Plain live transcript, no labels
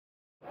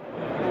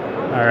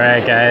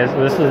Alright guys,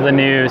 this is the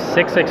new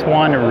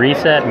SixSixOne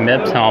Reset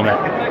MIPS helmet.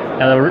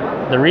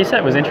 Now the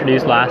Reset was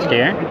introduced last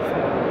year,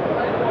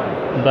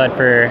 but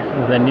for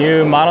the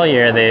new model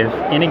year they've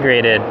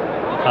integrated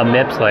a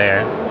MIPS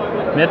layer.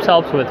 MIPS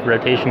helps with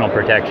rotational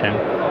protection.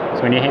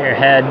 So when you hit your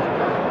head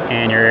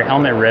and your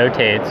helmet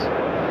rotates,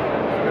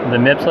 the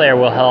MIPS layer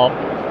will help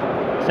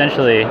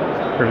essentially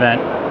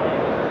prevent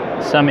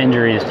some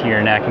injuries to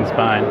your neck and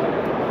spine.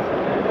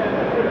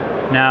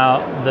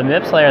 Now, the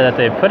MIPS layer that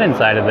they've put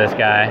inside of this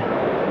guy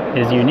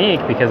is unique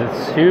because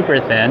it's super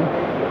thin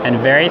and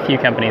very few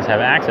companies have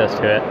access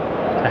to it.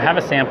 I have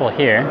a sample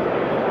here.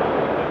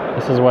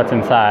 This is what's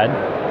inside.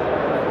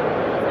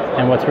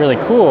 And what's really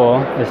cool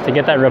is to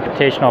get that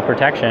rotational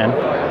protection,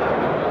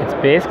 it's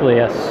basically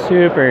a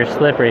super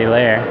slippery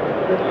layer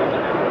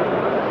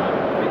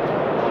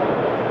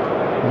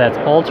that's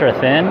ultra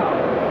thin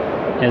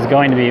and is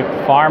going to be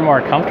far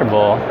more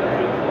comfortable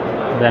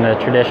than a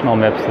traditional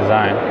MIPS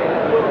design.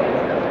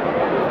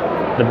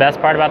 The best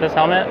part about this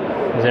helmet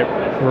is it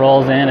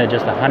rolls in at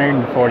just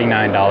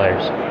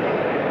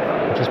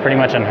 $149, which is pretty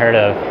much unheard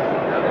of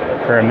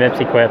for a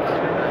MIPS-equipped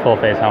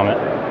full-face helmet.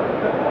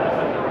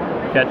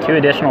 We've got two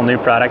additional new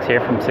products here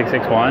from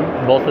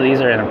SixSixOne. Both of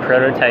these are in a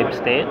prototype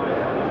state.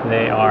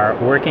 They are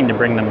working to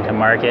bring them to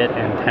market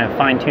and kind of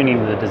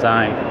fine-tuning the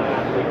design.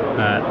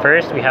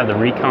 First, we have the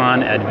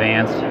Recon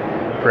Advanced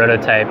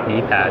prototype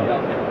kneepad.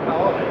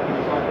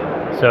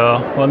 So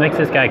what makes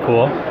this guy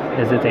cool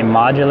is it's a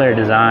modular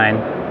design,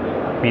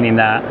 meaning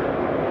that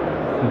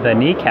the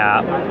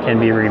kneecap can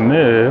be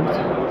removed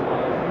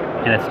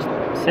and it's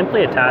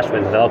simply attached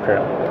with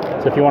Velcro.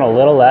 So if you want a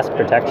little less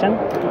protection,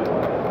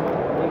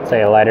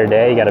 say a lighter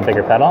day, you got a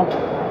bigger pedal,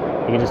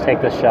 you can just take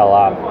this shell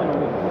off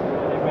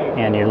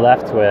and you're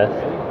left with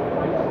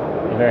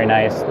a very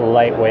nice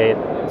lightweight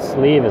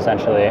sleeve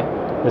essentially,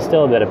 with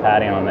still a bit of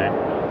padding on there.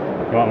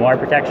 You want more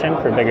protection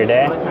for a bigger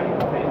day,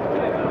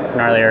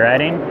 gnarlier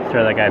riding,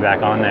 throw that guy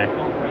back on there.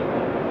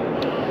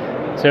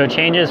 So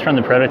changes from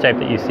the prototype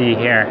that you see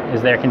here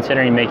is they're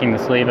considering making the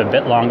sleeve a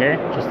bit longer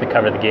just to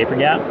cover the gaper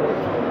gap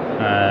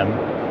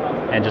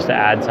and just to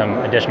add some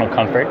additional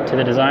comfort to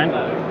the design.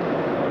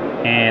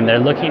 And they're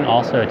looking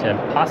also to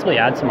possibly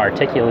add some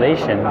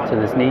articulation to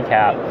this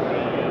kneecap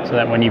so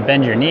that when you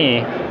bend your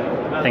knee,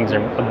 things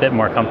are a bit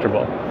more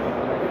comfortable.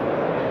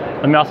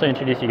 Let me also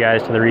introduce you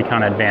guys to the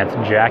Recon Advanced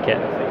jacket.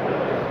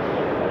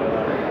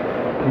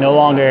 No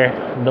longer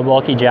the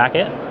bulky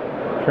jacket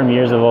from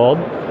years of old.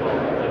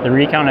 The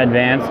Recon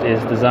Advanced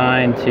is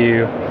designed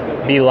to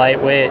be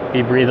lightweight,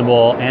 be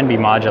breathable, and be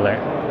modular.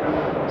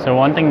 So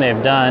one thing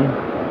they've done,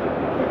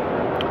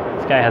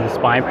 this guy has a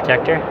spine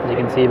protector, as you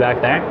can see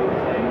back there.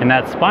 And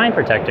that spine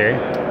protector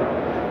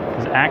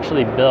is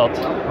actually built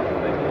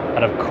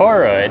out of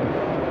koroyd,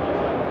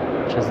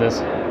 which is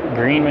this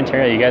green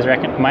material. You guys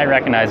might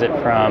recognize it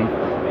from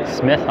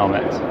Smith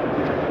helmets.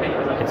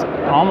 It's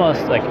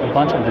almost like a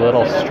bunch of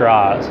little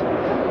straws.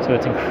 So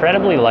it's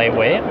incredibly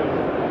lightweight,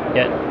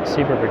 yet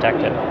super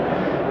protective.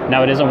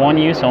 Now it is a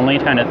one-use only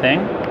kind of thing.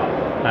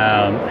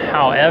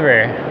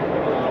 However,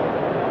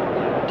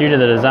 due to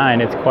the design,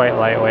 it's quite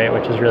lightweight,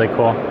 which is really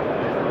cool.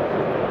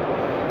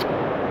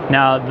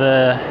 Now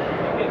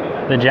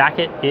the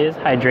jacket is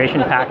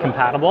hydration pack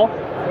compatible,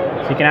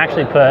 so you can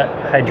actually put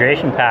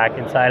hydration pack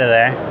inside of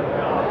there,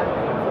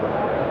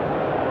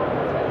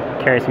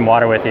 carry some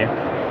water with you.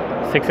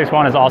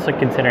 SixSixOne is also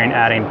considering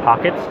adding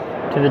pockets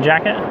to the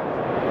jacket,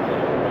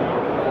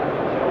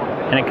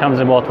 and it comes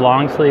in both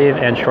long sleeve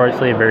and short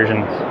sleeve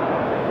versions.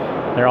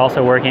 They're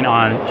also working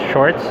on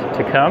shorts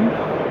to come,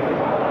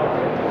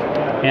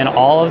 and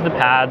all of the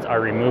pads are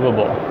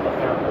removable.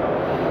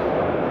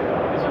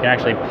 So you can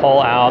actually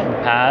pull out the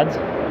pads,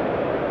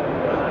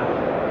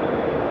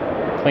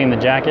 clean the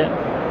jacket,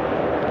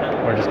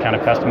 or just kind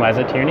of customize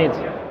it to your needs.